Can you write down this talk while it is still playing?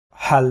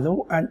Hello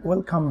and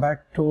welcome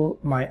back to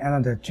my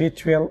another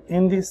tutorial.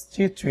 In this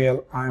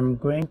tutorial I'm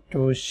going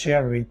to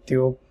share with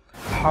you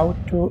how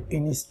to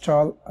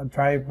install a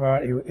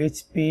driver your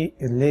HP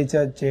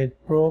LaserJet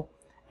Pro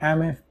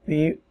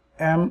MFP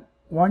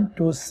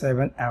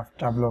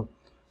M127fw.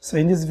 So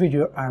in this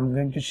video I'm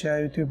going to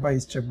share with you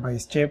step by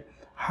step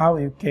how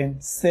you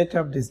can set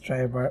up this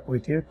driver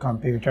with your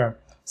computer.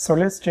 So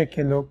let's take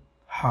a look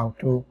how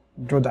to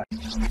do that.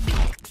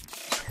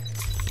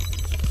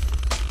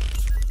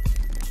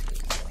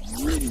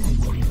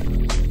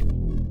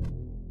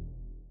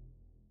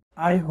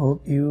 I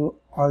hope you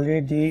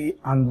already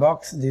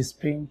unboxed this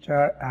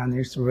printer and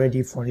it's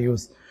ready for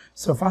use.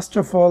 So first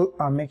of all,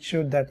 make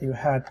sure that you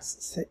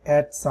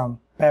add some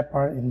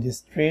paper in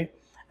this tray,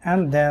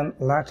 and then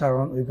later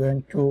on we're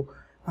going to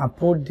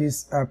put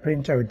this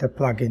printer with the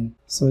plug-in.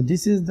 So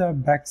this is the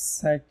back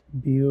side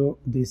view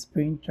this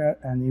printer,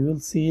 and you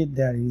will see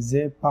there is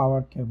a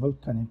power cable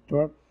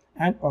connector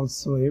and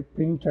also a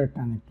printer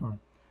connector.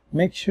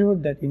 Make sure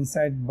that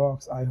inside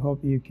box, I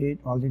hope you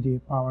get already a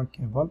power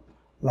cable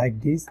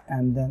like this,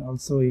 and then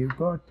also you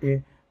got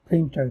a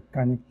printer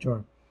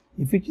connector.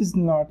 If it is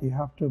not, you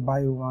have to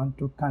buy one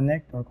to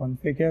connect or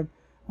configure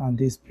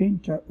this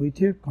printer with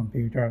your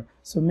computer.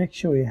 So make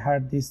sure you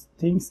have these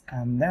things,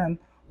 and then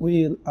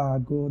we'll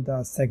go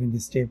the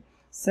second step.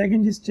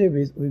 Second step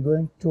is we're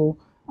going to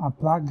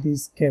plug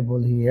this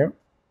cable here,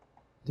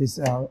 this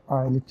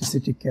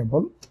electricity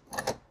cable,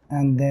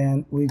 and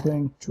then we're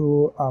going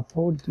to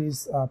put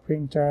this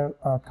printer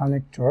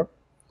connector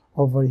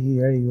over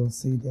here. You'll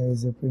see there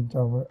is a printer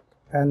over,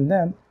 and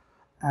the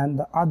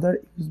other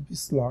USB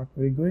slot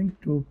we're going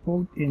to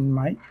put in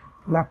my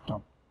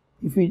laptop.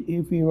 If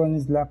you run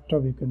his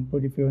laptop, you can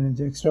put, if you want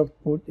a desktop,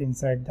 put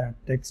inside that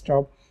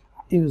desktop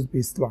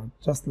USB slot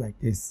just like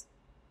this.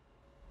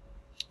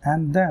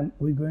 And then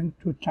we're going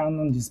to turn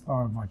on this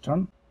power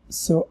button.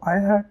 So I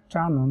have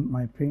turned on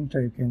my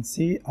printer. You can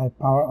see I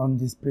power on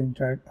this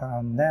printer,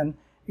 and then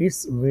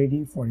it's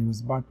ready for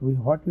use. But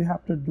what we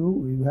have to do,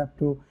 we have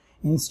to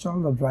install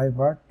the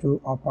driver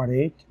to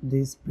operate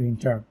this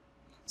printer.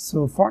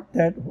 So for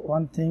that,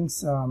 one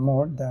thing's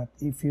more, that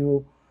if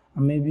you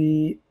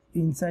maybe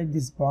inside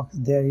this box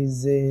there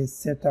is a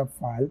setup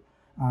file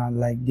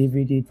like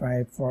DVD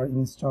drive for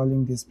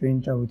installing this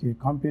printer with your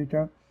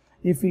computer.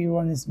 If your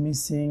one is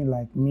missing,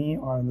 like me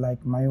or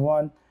like my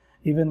one,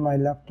 even my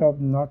laptop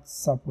not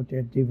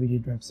supported DVD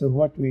drive. So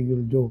what we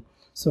will do,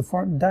 so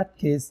for that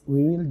case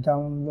we will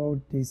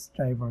download this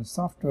driver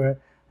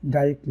software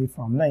directly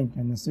from the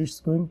internet. So it's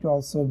going to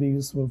also be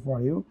useful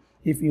for you.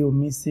 If you're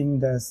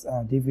missing this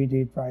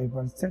DVD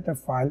driver setup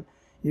file,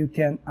 you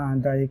can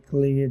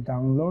directly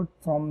download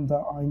from the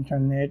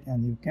internet,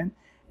 and you can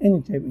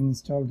anytime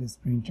install this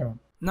printer.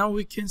 Now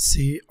we can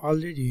see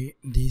already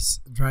this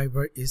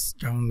driver is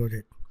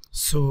downloaded.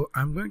 So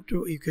I'm going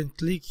to, you can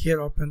click here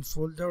open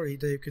folder,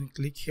 either you can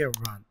click here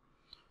run.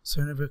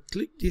 So whenever you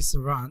click this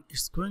run,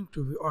 it's going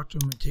to be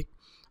automatic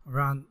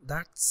run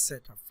that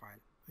setup file.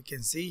 You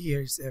can see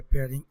here it's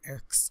appearing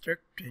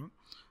extracting.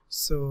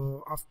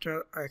 So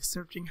after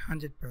accepting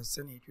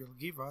 100%, it will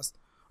give us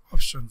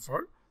option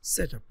for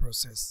setup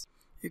process.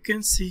 You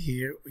can see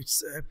here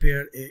it's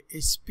appear a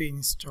HP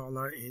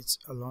installer is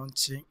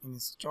launching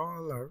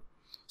installer.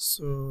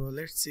 So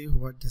let's see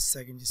what the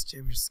second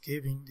step is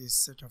giving this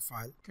setup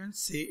file. You can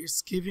see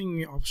it's giving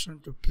me option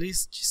to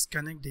please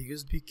disconnect the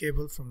USB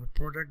cable from the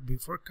product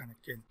before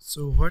connecting.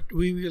 So what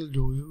we will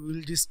do, we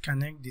will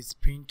disconnect this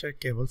printer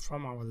cable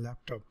from our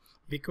laptop,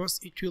 because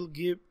it will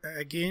give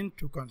again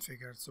to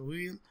configure. So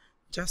we will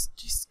just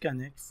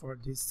disconnect for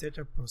this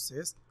setup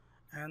process,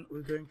 and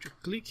we're going to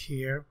click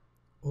here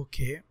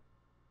OK,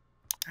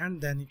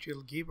 and then it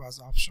will give us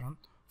option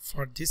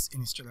for this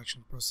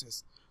installation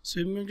process. So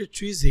I'm going to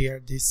choose here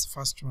this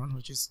first one,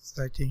 which is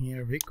citing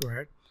here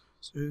required.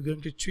 So we're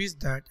going to choose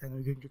that, and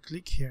we're going to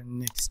click here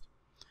next,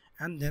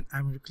 and then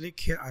I'm going to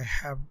click here I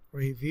have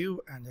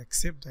review and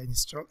accept the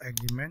install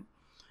agreement,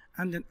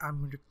 and then I'm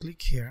going to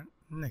click here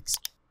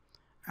next.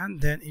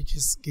 And then it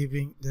is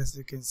giving this,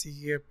 you can see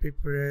here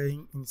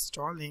preparing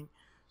installing.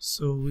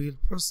 So we'll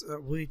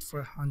wait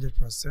for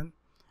 100%,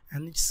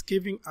 and it's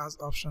giving us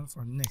option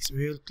for next.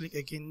 We will click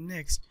again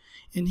next.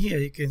 In here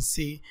you can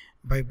see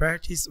by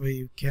varieties where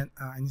you can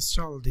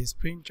install this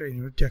printer in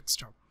your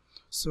desktop.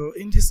 So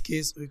in this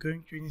case we're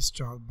going to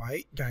install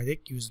by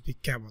direct USB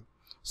cable.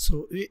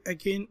 So we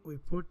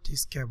put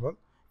this cable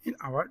in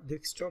our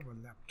desktop or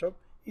laptop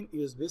in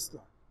USB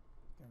slot.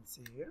 You can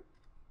see here,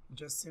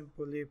 just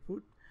simply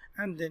put,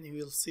 and then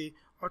you will see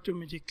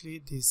automatically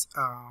this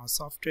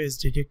software is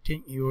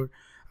detecting your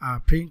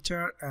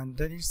printer, and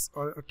then it's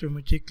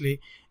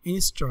automatically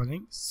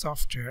installing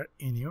software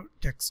in your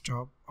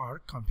desktop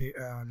or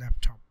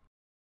laptop.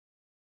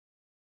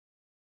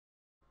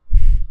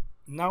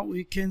 Now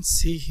we can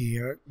see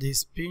here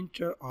this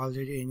printer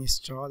already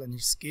installed, and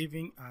it's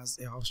giving us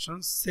a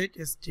option set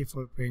as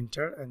default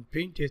printer and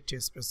print a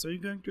test press. So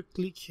you're going to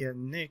click here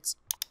next,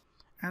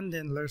 and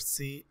then let's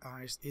see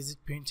is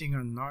it printing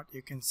or not.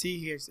 You can see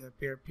here it's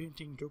appear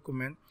printing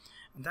document,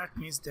 and that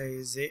means there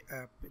is a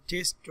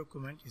test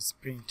document is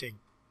printing.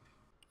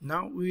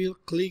 Now we will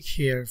click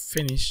here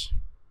finish,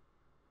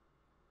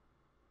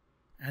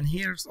 and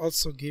here it's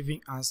also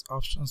giving us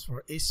options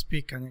for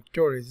HP connect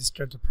to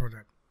register the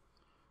product.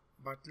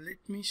 But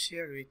let me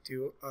share with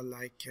you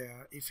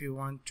if you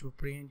want to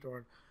print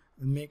or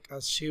make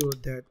us sure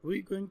that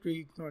we're going to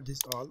ignore this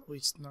all,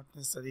 which is not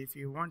necessary. If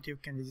you want, you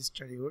can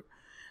register your,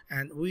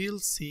 and we'll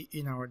see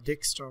in our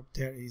desktop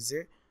there is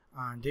a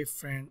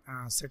different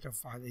set of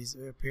files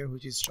appear,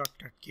 which is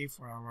shortcut key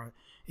for our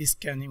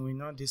scanning. We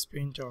know this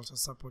printer also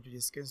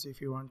supported scan, so if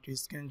you want to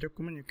scan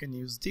document you can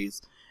use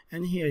this.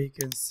 And here you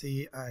can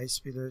see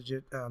HP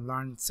LaserJet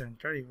Learn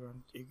Center.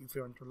 If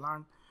you want to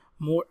learn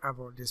more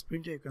about this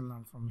printer, you can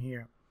learn from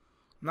here.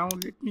 Now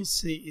let me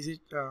see, is it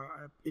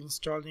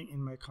installing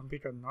in my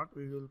computer or not.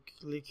 We will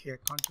click here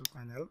control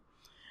panel,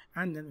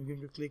 and then we're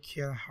going to click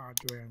here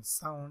hardware and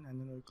sound, and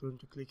then we're going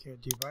to click here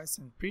device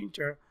and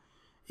printer.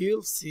 You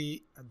will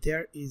see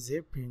there is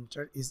a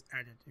printer is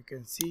added. You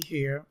can see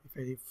here, if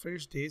I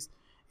refresh this,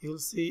 you'll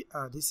see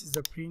this is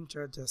the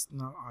printer just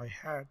now I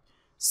had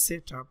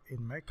set up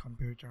in my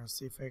computer.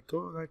 So if I go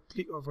right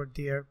click over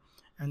there,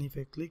 and if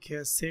I click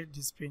here set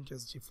this printer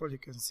as default, you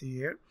can see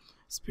here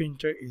this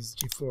printer is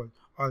default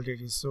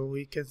already. So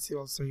we can see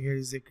also here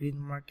is a green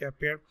mark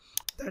appear.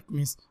 That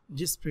means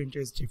this printer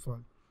is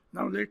default.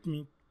 Now let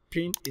me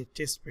print a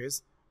test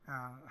page.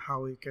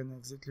 How we can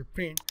exactly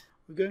print,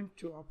 we're going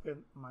to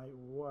open my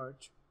Word,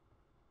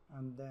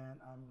 and then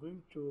I'm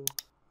going to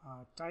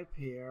type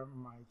here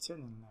my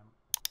channel name.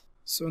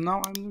 So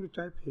now I'm going to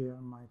type here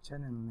my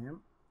channel name,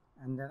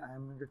 and then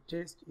I'm going to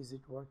test is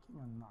it working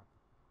or not.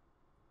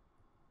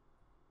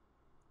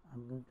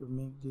 I'm going to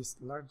make this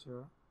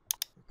larger.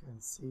 You can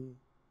see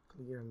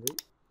clearly.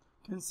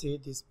 You can see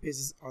this page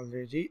is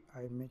already,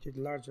 I made it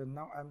larger.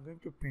 Now I'm going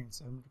to print.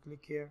 So I'm going to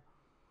click here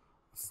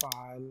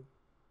file,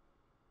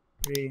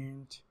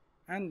 print,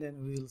 and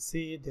then we will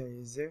see there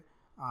is a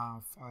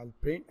file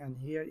print, and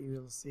here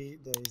you will see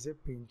there is a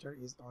printer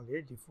is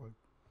already default.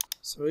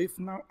 So if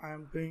now I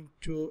am going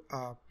to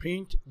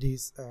print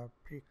this,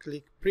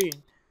 click print,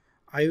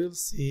 I will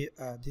see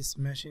this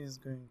machine is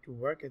going to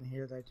work, and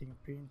here writing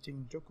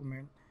printing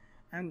document,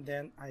 and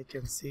then I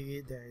can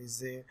see there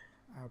is a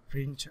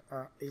print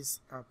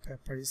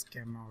paper is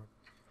came out.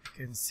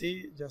 You can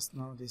see just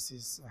now this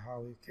is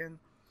how you can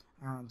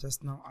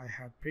just now I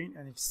have print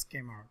and it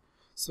came out.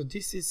 So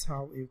this is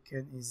how you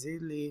can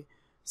easily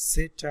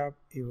set up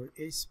your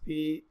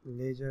HP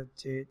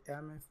LaserJet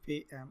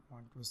MFP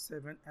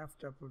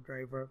M127fw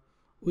driver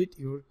with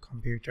your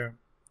computer.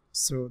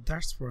 So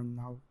that's for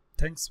now.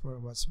 Thanks for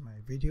watching my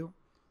video.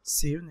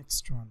 See you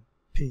next one.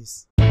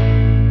 Peace.